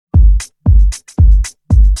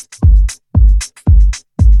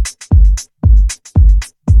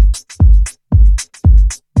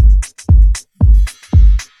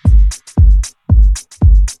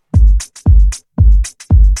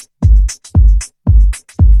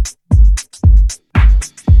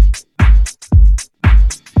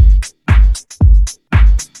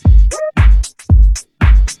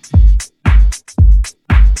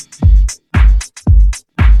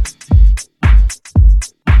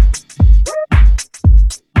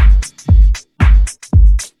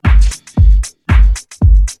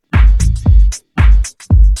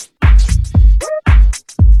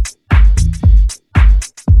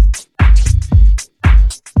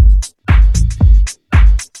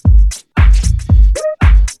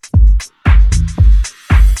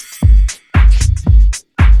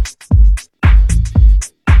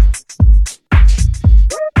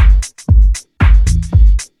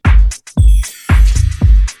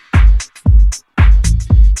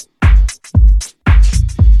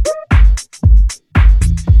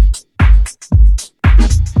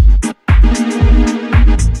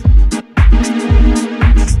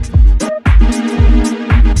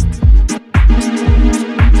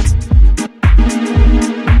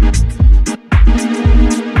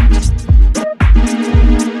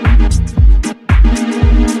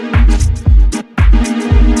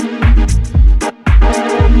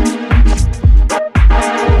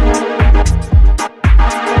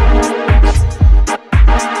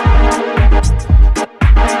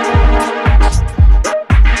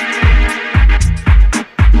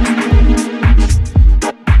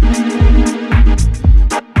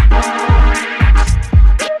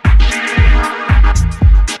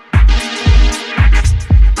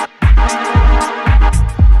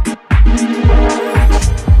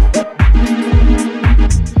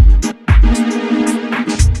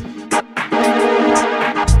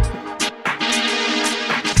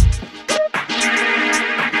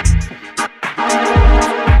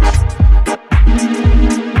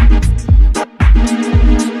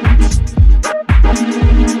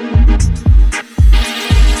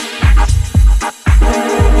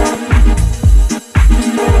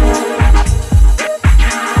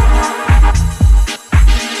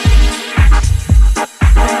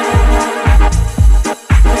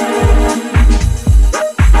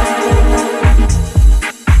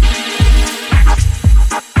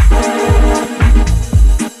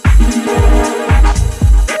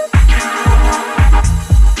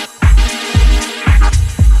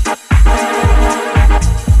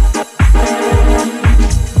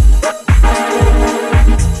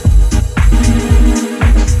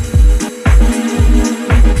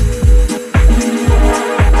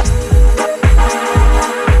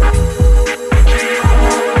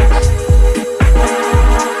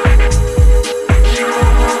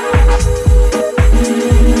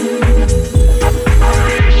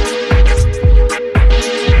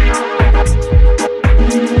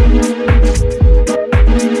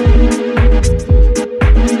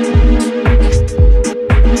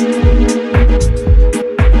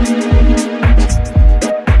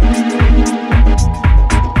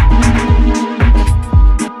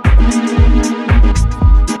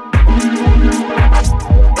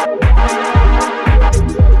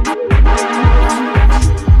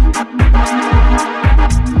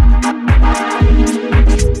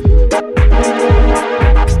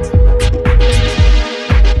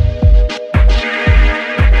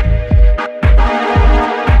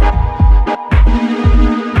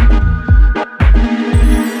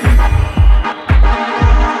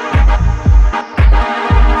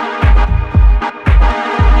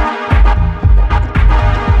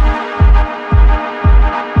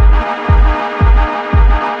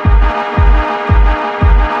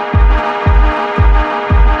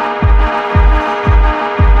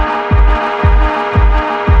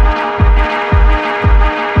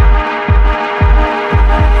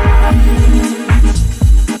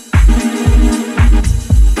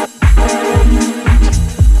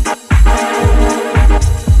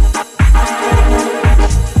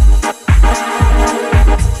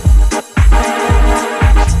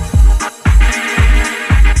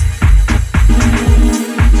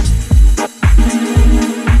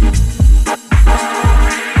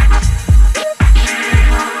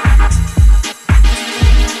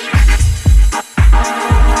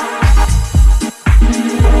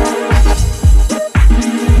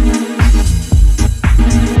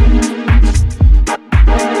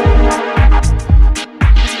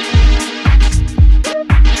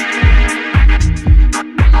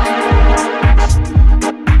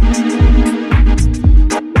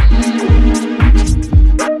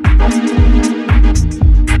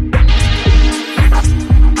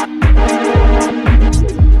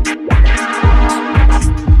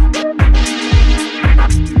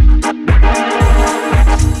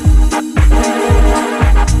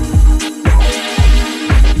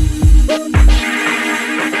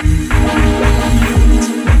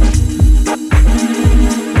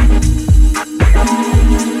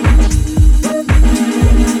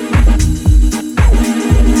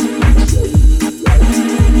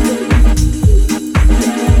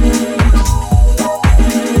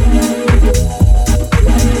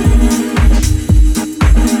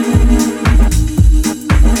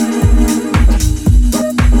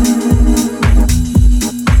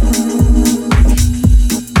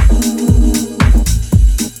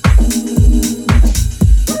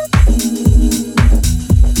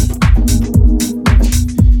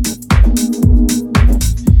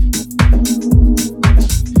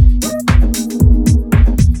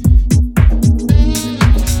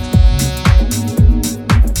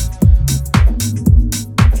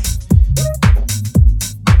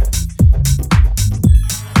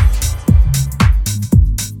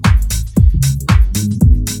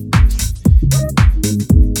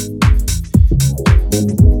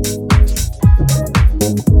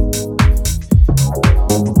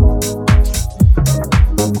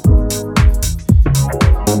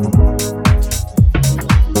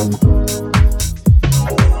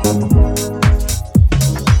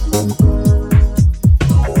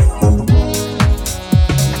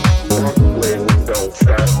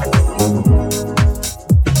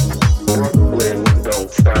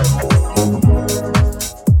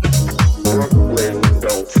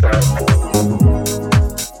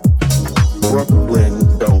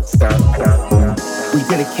Brooklyn don't stop. We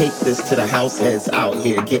dedicate this to the house heads out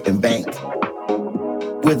here getting banked.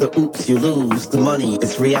 With the oops you lose, the money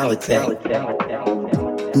is reality.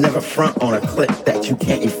 Never front on a clip that you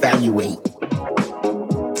can't evaluate.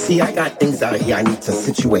 See, I got things out here I need to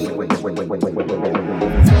situate. I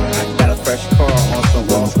got a fresh car on some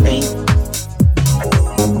gloss paint.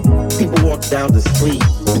 People walk down the street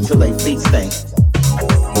until they feet stink.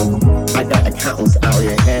 I got accountants out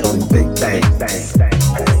here handling big banks.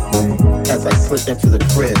 As I slip into the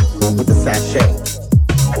crib with the sachet.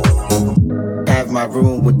 Have my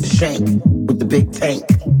room with the shank, with the big tank.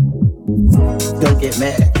 Don't get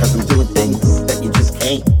mad, cause I'm doing things that you just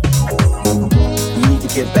can't. You need to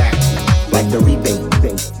get back, like the rebate.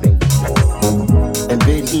 And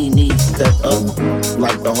bid he needs step up,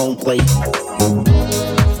 like the home plate.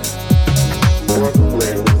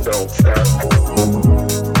 Brooklyn don't stop.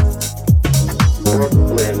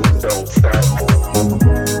 Brooklyn don't stop.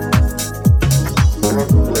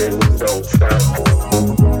 Brooklyn don't stop.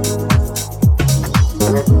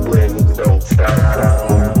 Brooklyn don't stop.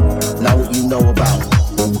 Now what you know about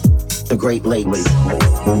the Great Lakes?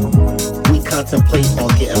 We contemplate on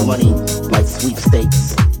getting money like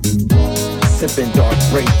sweepstakes. Sipping dark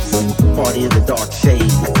grapes, party in the dark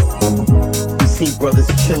shade. We see brothers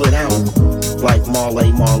chilling out like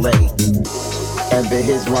Marley. And been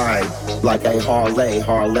his ride like a Harley.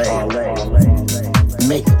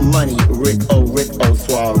 Make money, Rick O,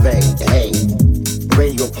 suave. Hey,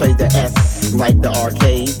 radio play the S like the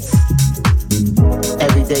arcades.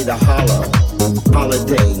 Every day the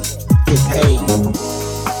holiday, it's paid.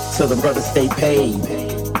 So the brothers stay paid.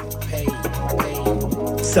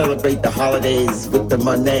 Celebrate the holidays with the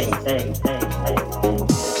money.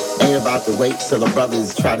 Ain't about to wait till the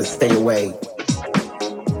brothers try to stay away.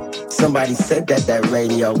 Somebody said that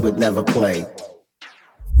radio would never play.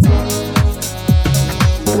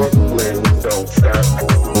 Brooklyn don't stop.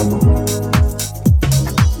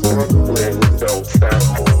 Brooklyn don't stop.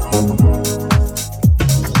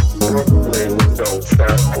 Brooklyn don't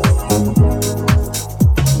stop.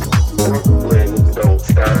 Brooklyn don't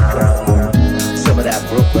stop. Some of that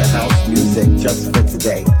Brooklyn house music just for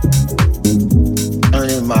today.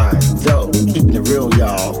 Earning my dough, keeping it real,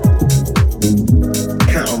 y'all.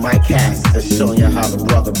 Counting my cash, just showing you how the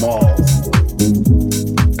brother balls.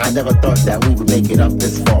 I never thought that we would make it up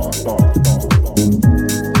this far.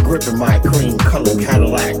 Gripping my cream-colored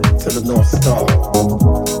Cadillac to the North Star.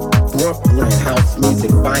 Brooklyn house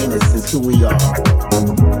music finest is who we are.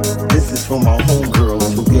 This is for my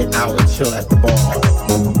homegirls who get out and chill at the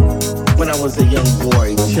bar. When I was a young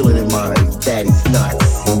boy chilling in my daddy's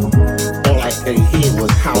nuts, all I could hear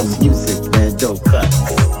was house music and dope cuts.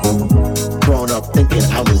 Growing up thinking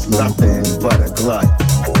I was nothing but a glut.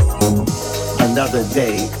 Another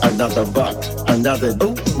day, another buck, another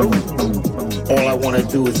ooh. All I wanna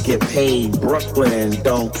do is get paid. Brooklyn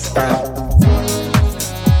don't stop.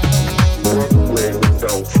 Brooklyn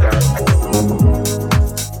don't stop.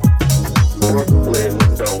 Brooklyn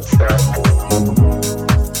don't stop.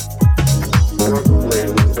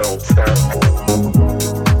 Brooklyn don't stop.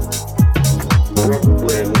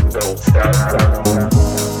 Brooklyn don't stop.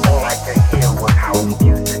 All I could hear was house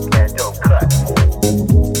music and dope cuts.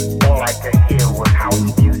 All I could hear was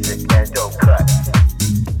house music and dope cuts.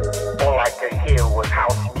 All I could hear was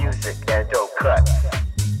house music and dope cuts.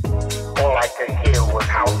 All I could hear was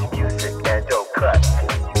house music and dope cuts.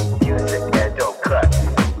 Music and dope cuts.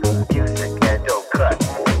 Music and dope cuts.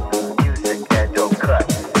 Music and dope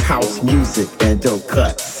cuts. House music and dope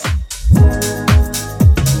cuts.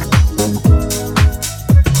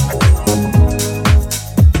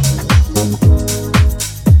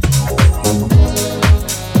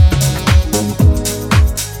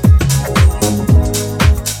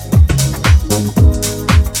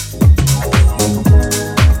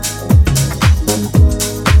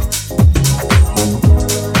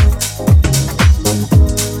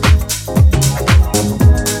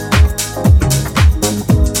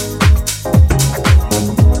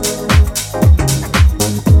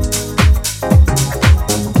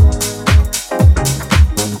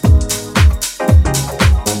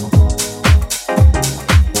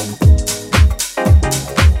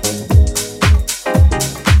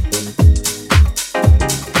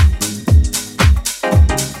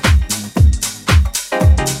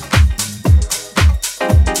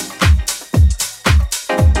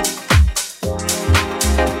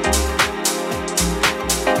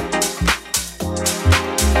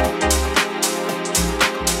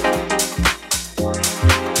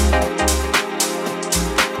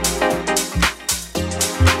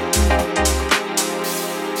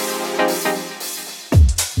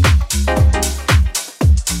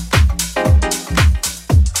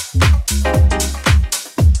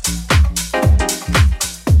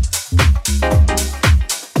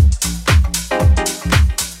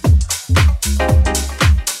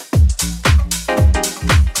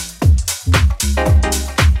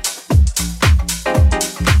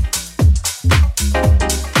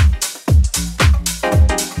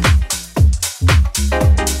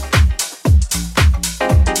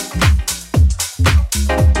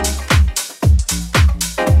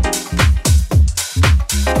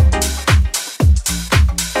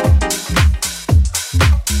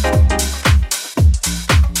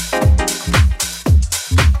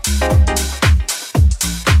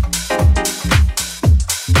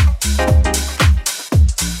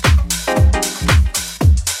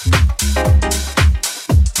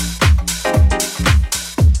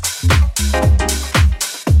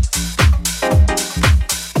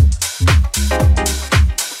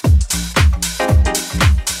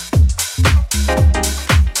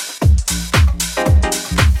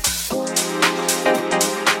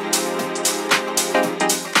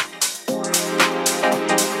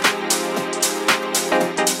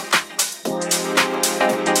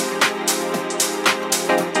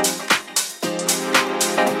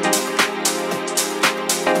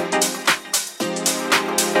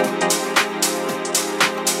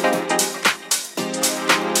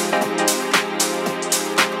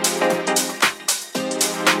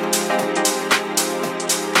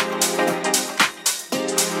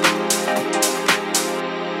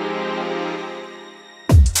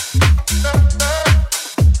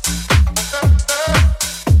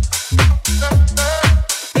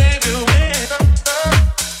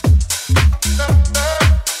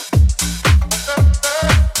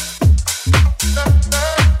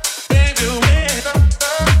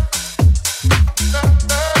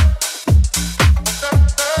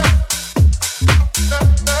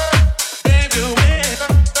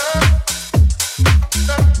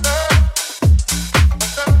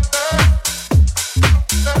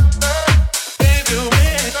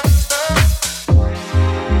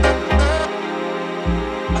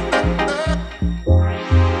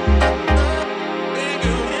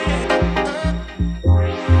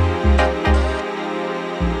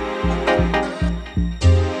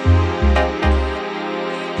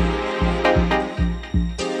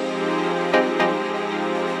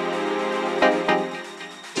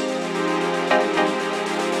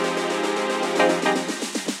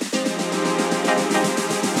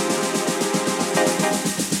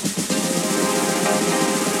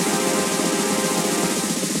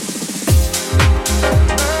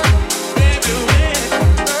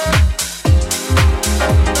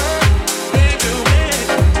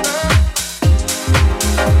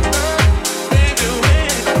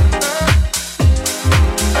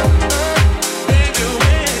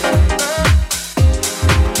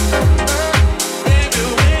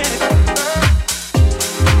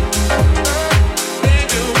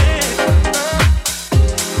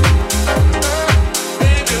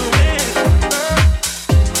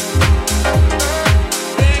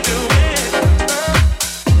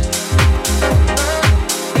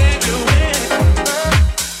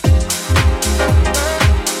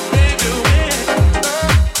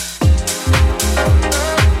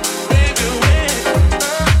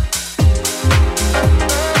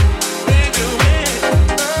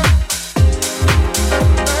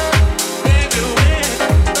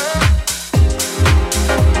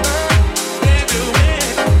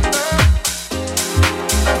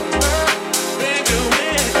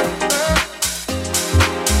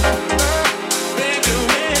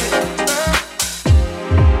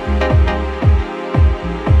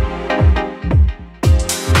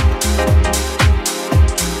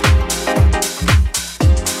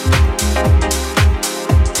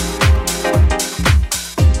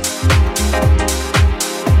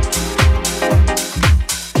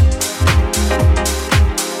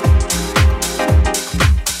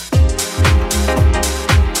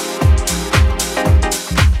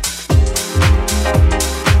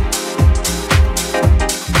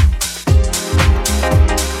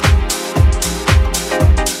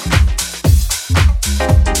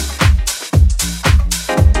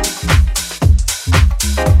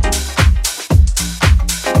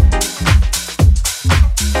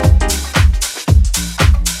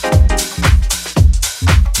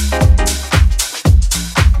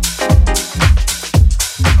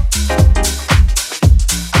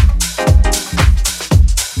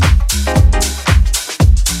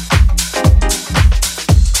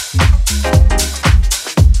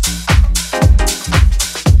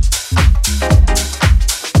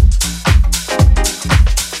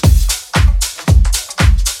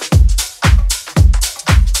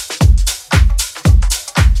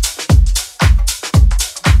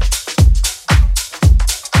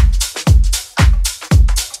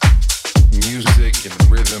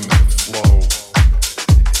 rhythm and the flow.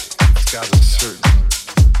 It's got a certain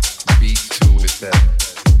beat to it that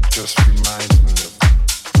just reminds me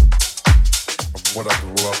of what I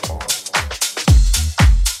grew up on.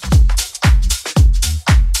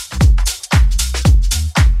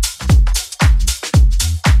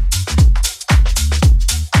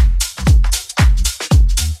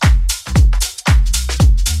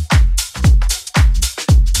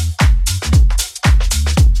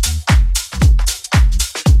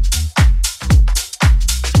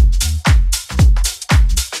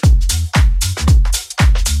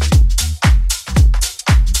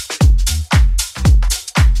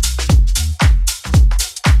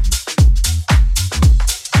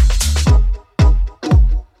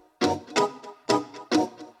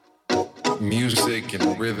 Music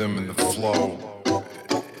and rhythm and the flow,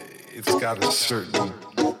 it's got a certain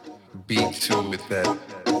beat to it that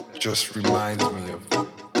just reminds me of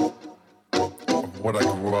what I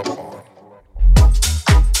grew up on.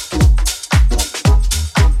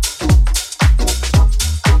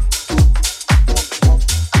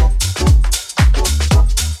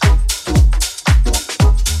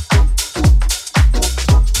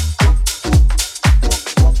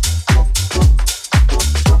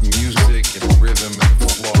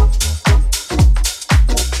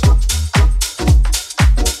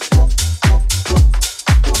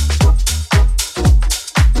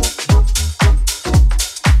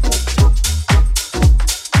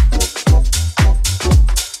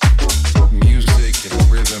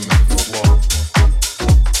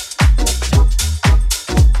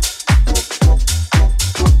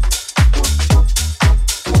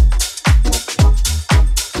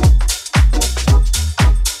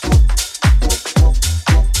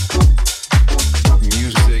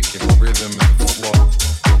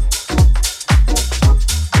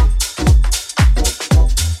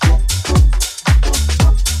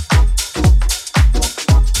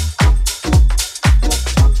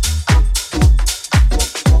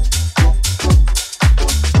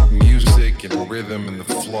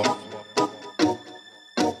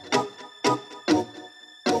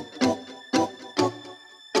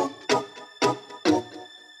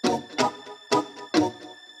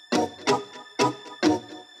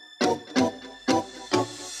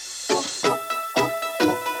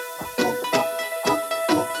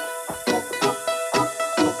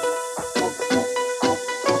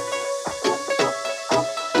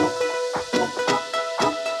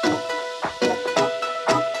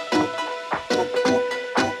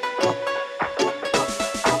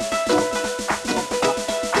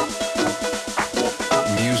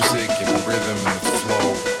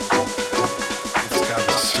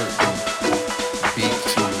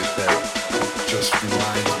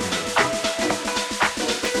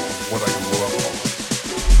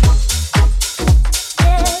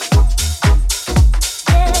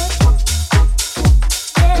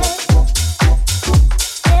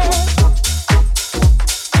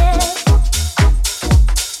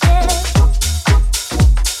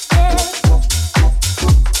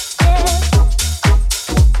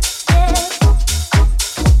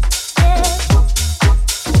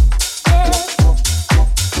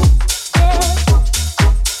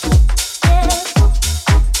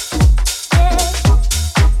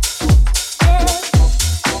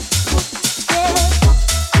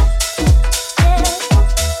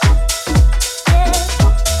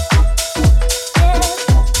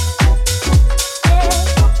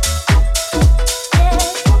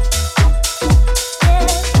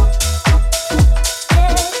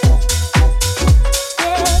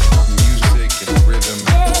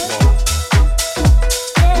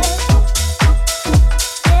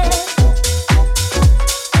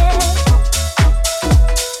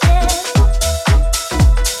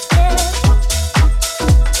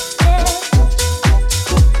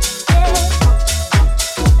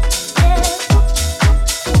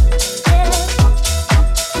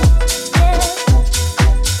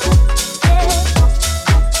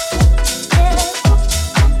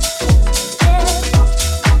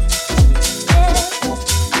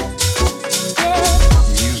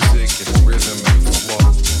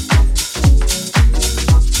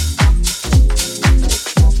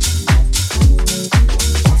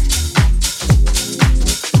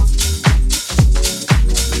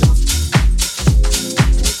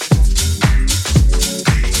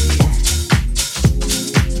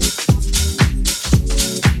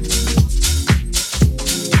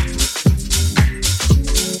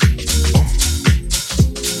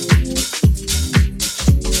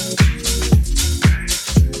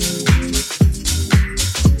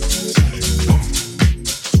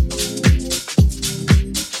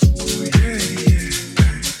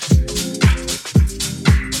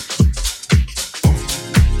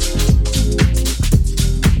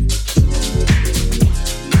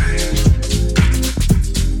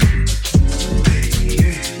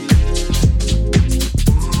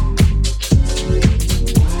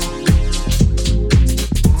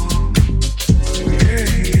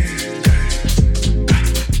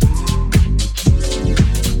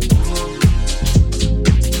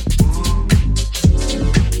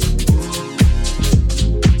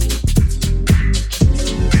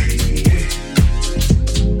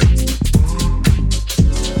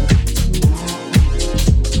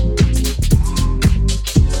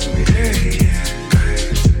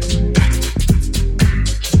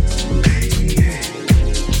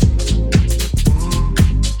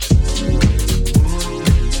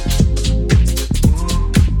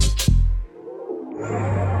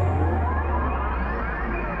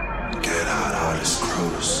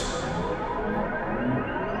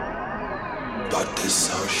 but this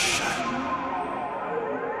ocean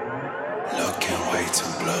looking way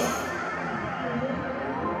too blue.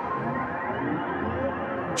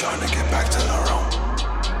 Trying to get back to the room.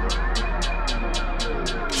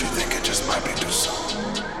 You think it just might be too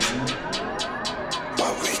soon,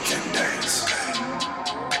 but we can dance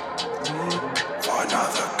for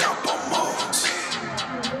another couple moves.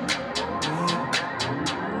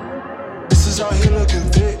 This is out here looking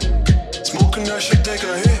thick, smoking that shit, take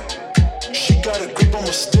a hit. She got a grip on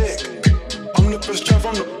my stick. I'm the first drive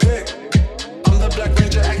on the pick. I'm the Black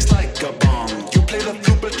Ranger, acts like a bomb. You play the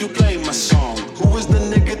flute, but you play my song. Who was the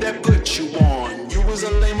nigga that put you on? You was a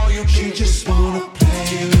lame, or you just wanna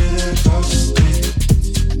play with a ghost stick.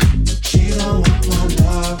 She don't want my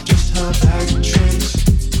love, just her bag of tricks.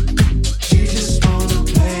 She just wanna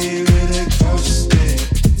play with a ghost stick.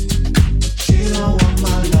 She don't want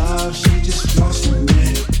my love, she just lost me.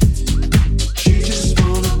 She just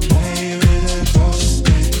wanna play with a ghost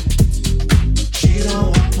stick. She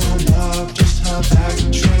don't want my love, just her bag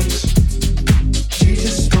of tricks. She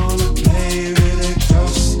just wanna play with a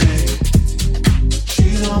ghost stick.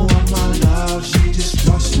 She don't want my love, she just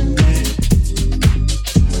lost me.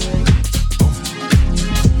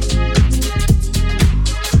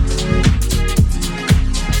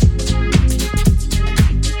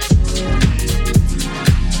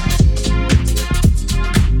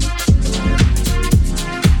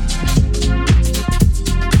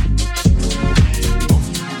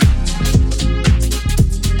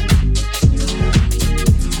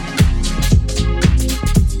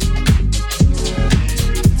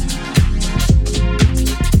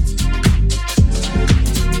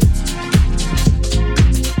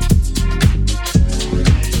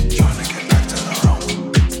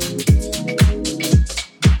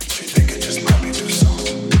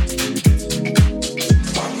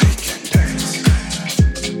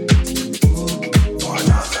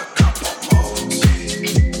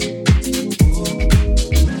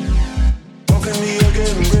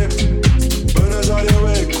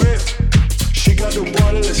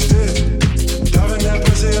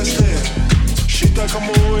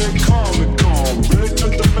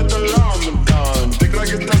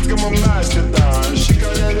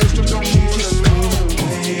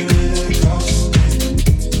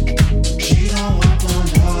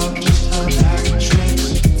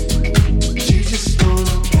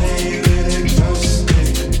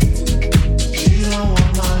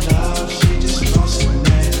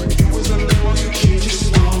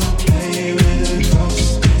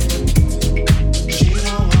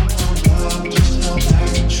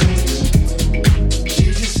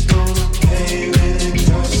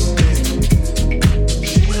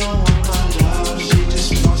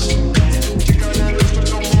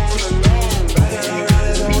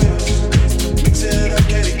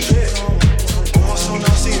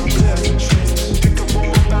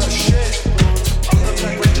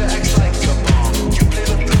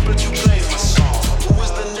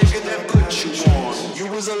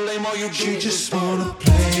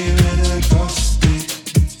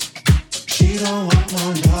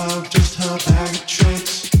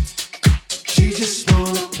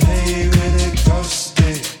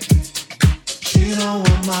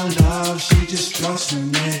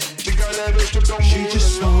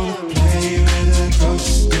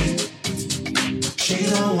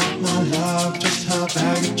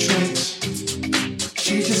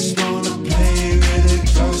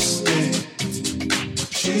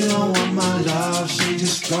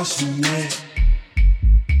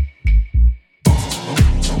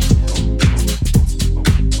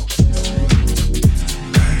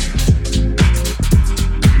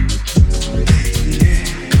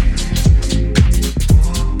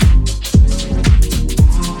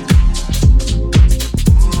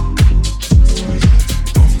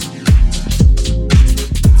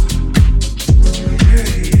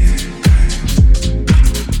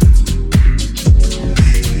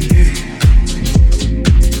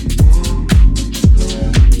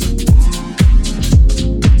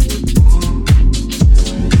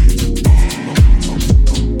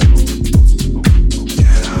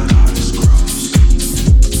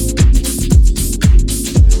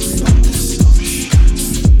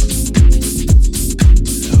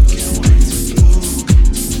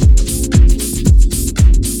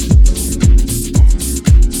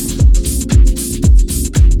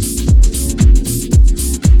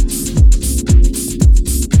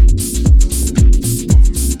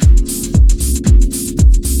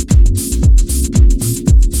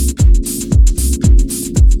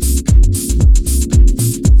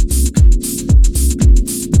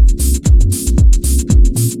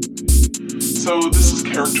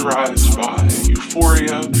 characterized by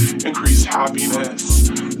euphoria, increased happiness,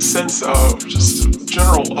 sense of just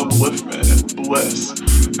general upliftment and bliss.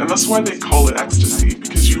 And that's why they call it ecstasy,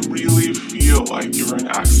 because you really feel like you're in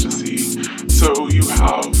ecstasy. So you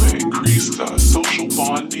have increased social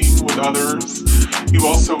bonding with others. You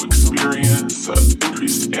also experience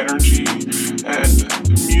increased energy, and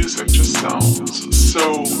music just sounds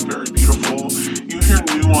so very beautiful. You hear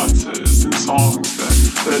nuances in songs that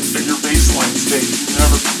at your baseline state you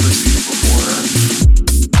never perceived before.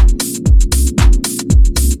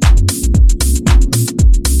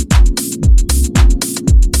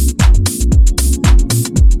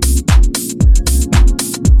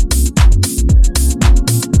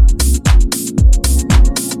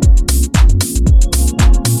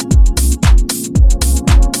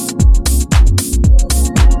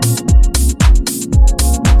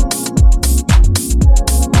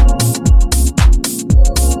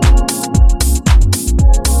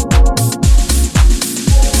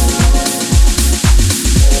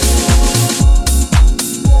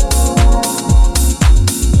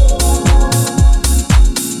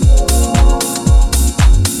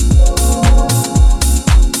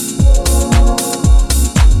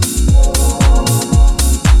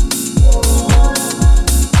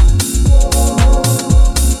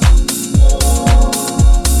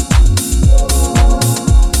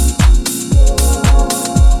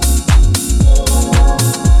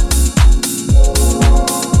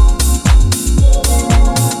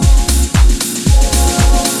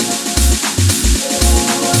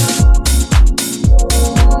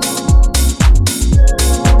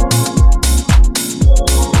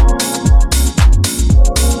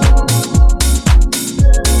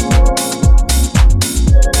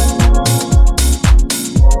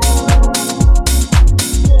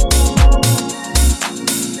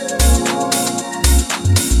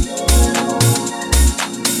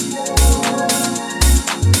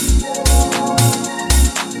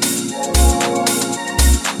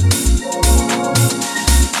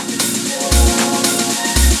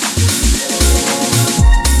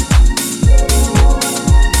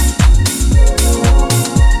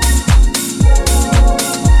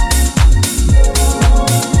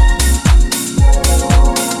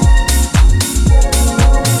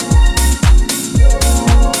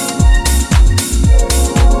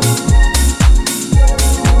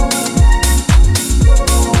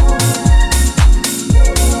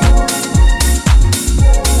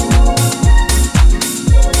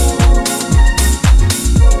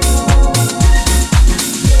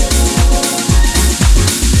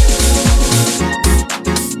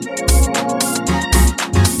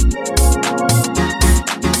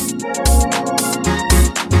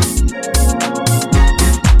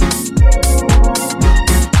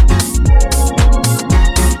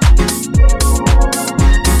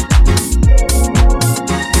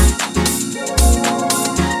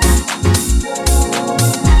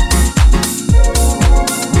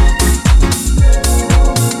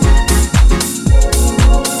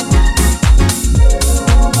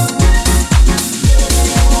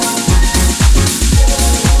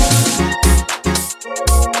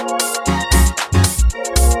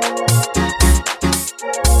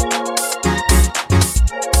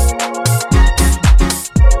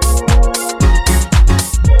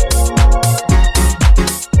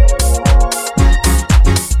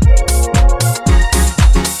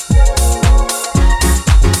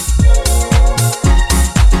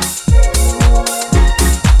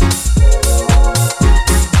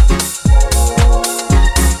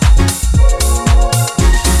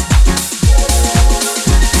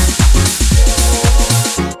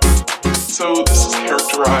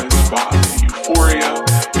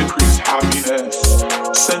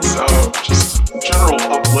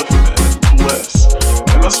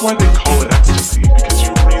 That's why they call it ecstasy, because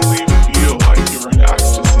you really feel like you're in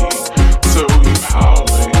ecstasy. So you have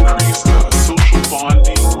increased social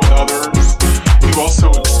bonding with others. You also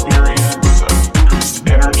experience increased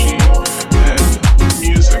energy, and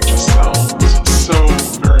music just sounds so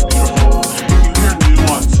very beautiful. You hear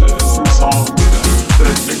nuances in songs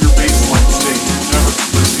that at your baseline state you never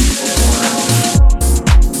perceived before.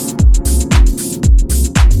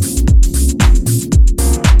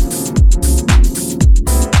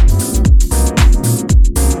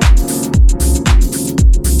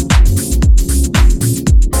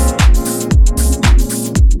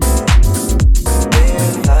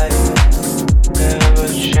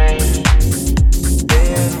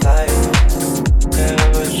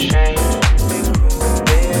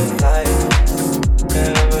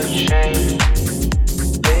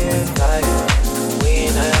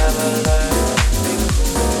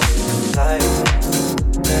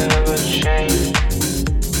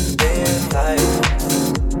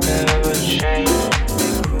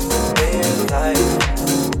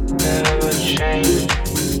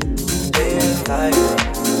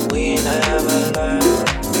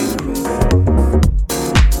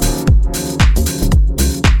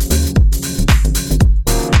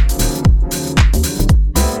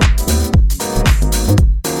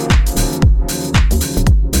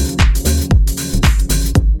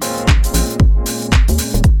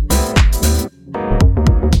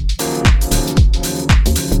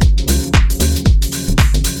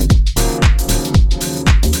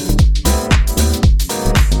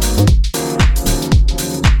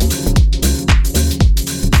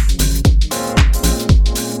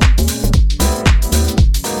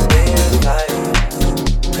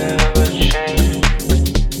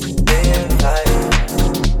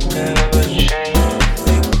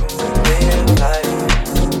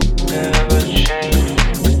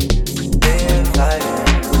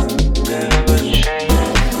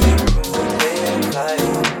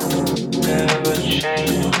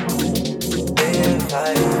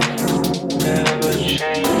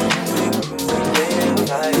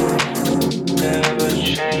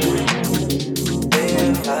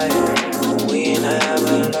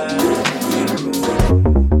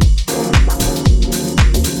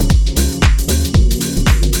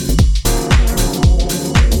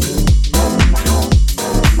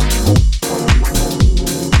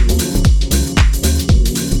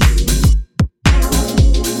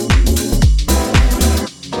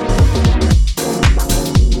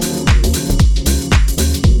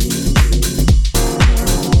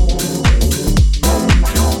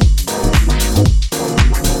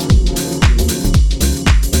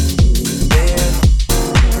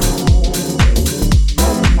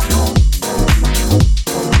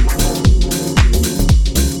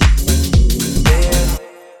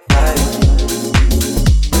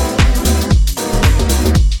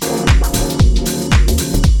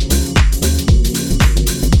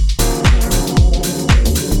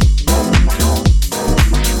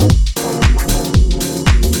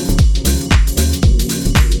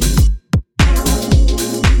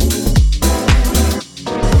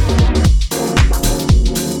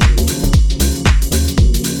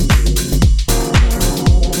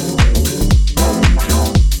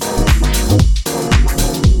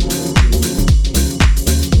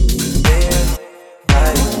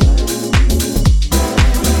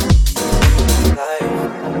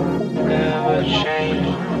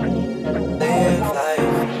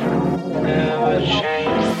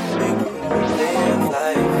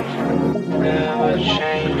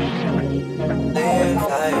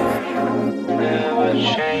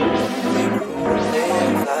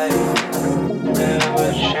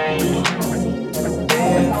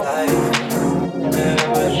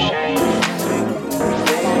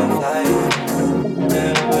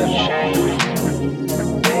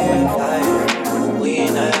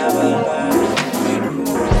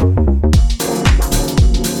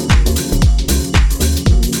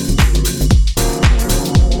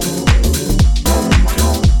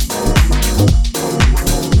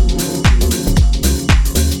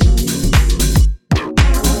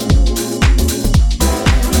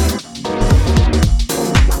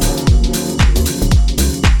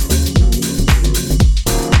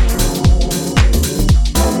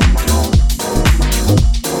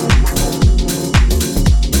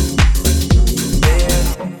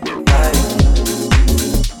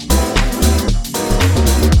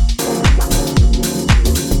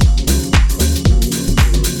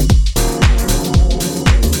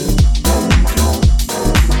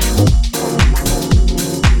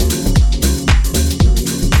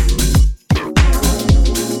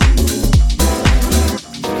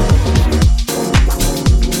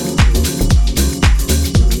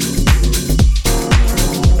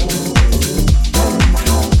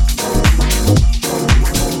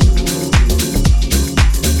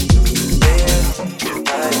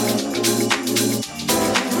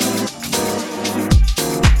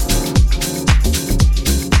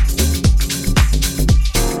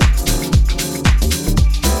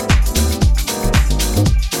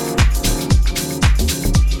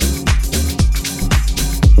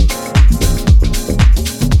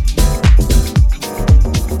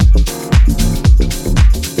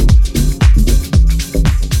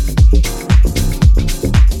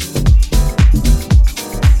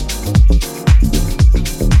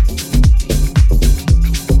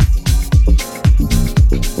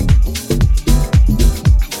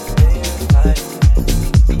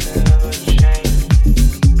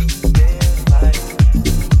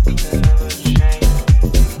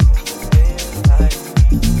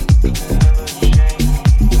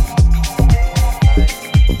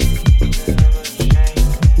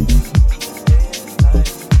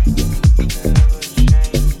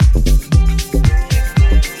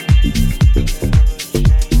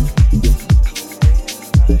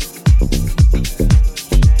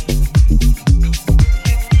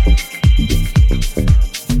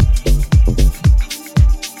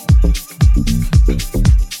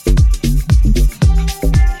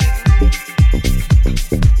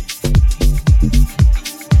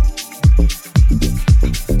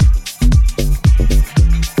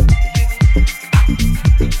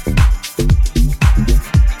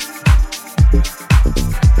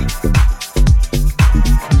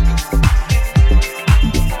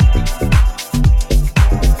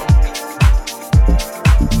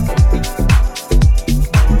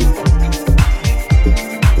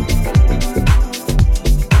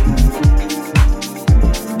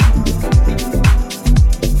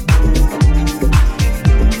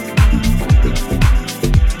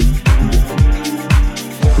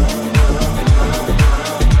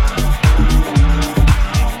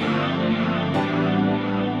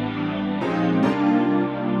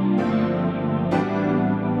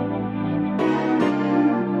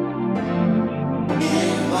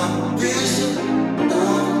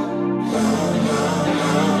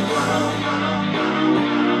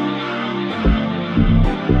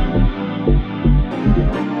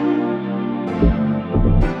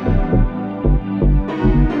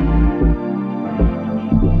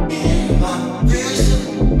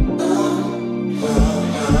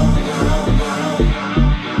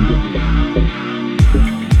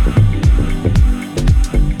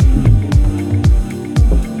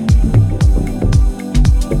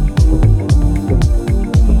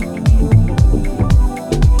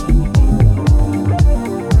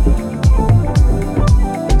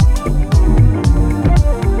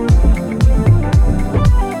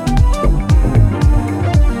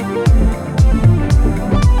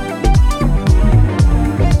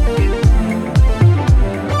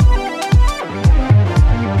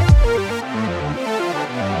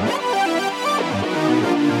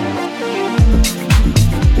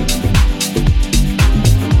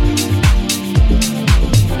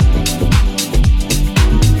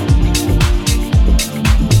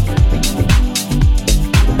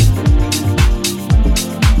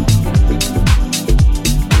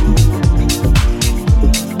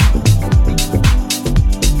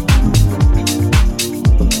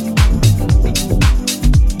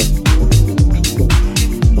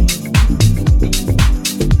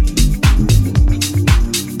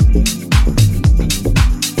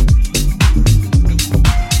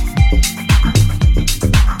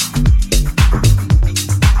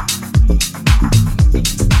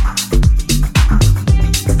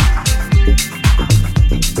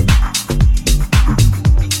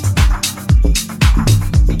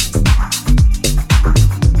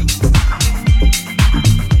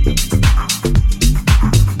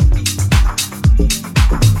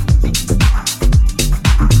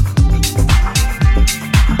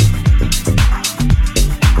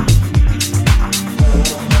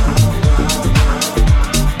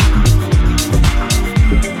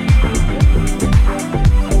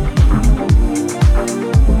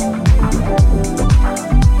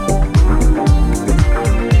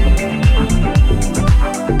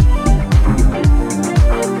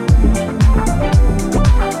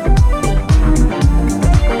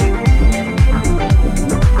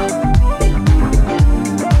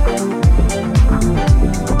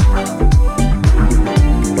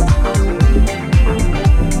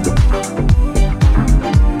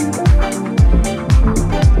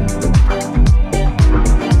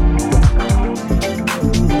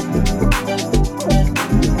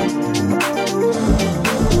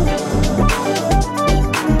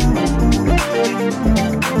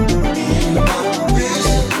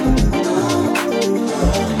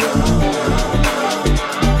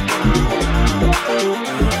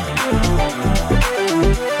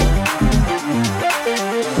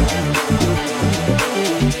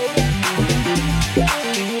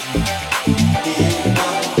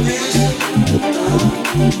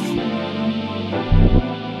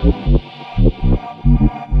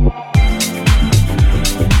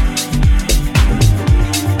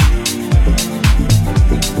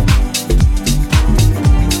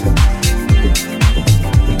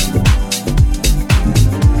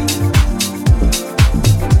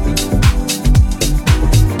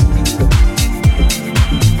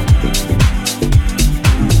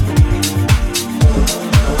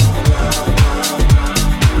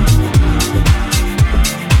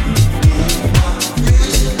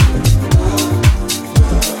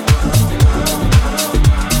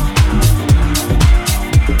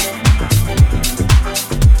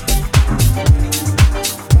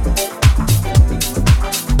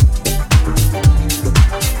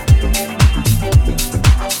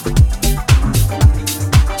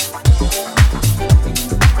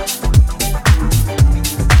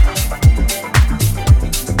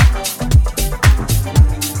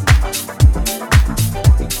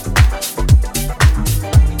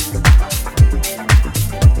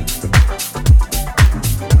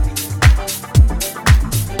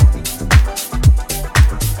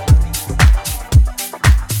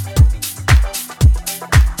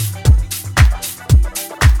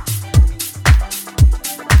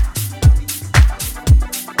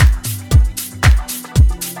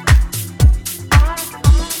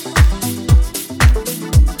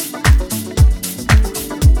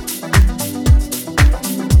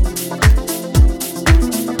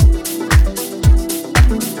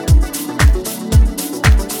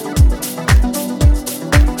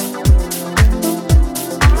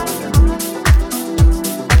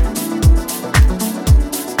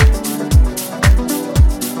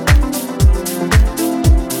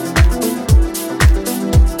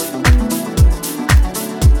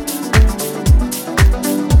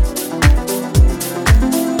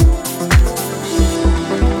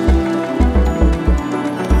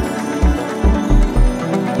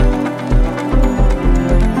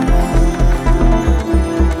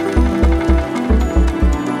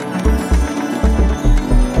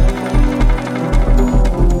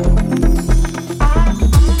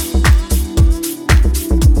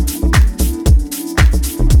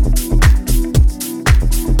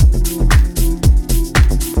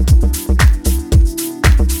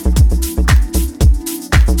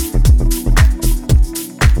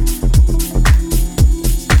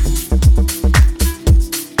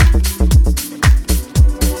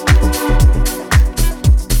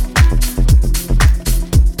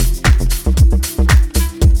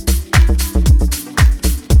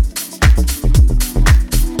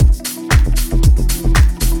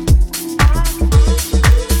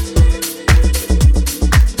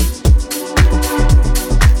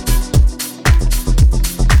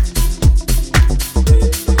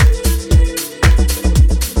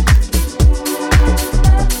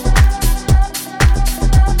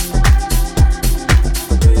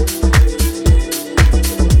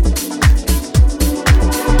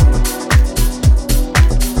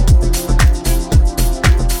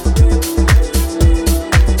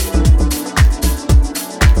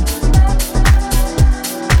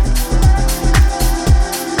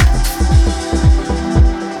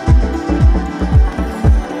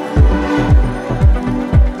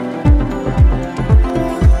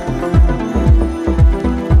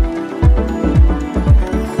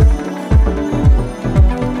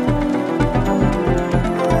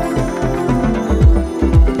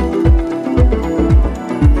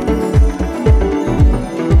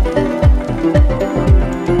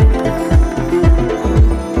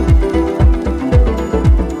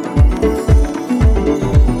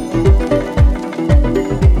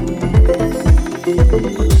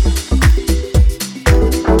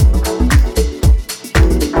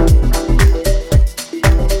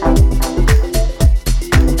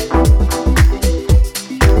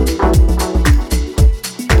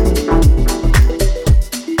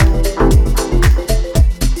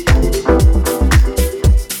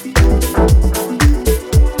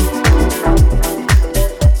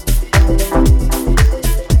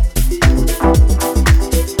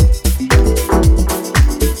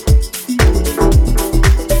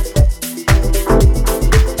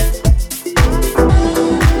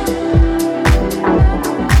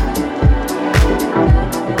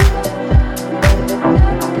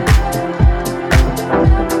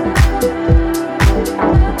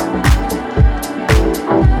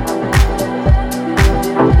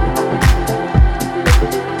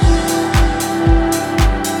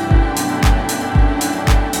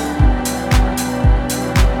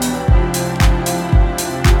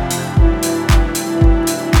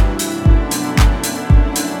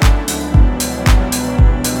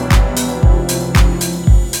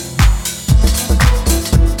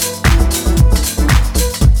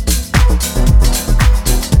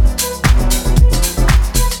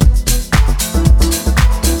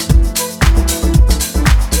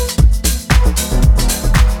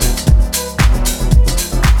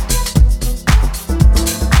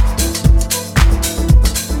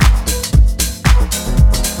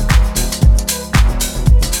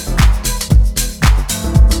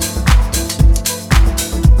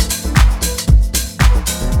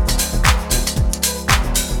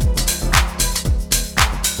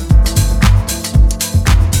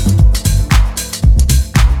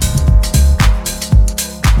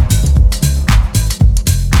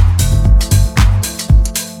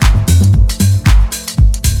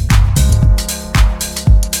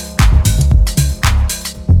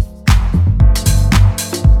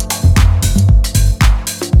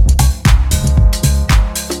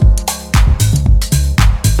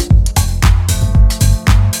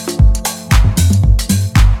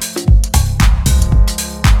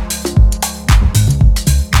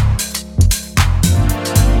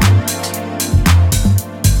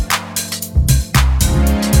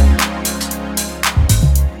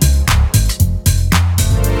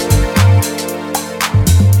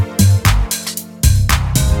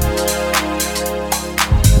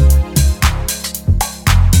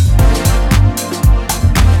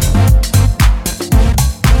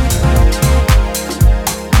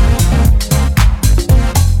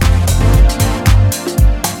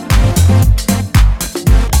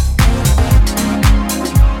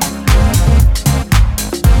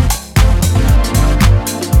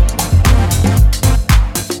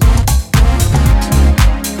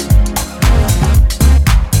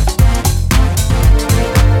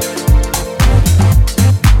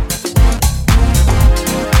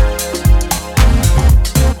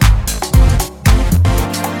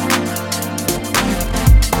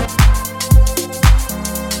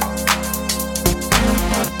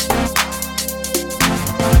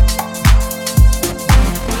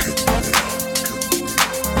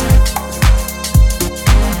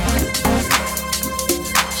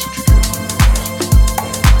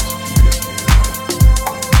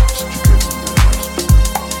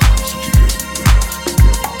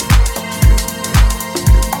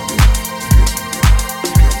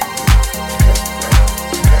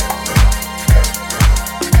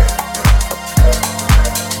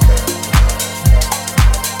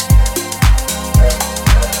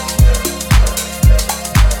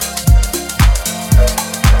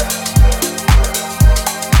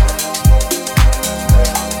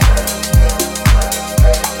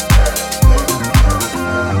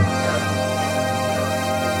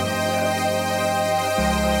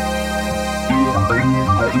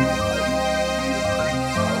 Bye.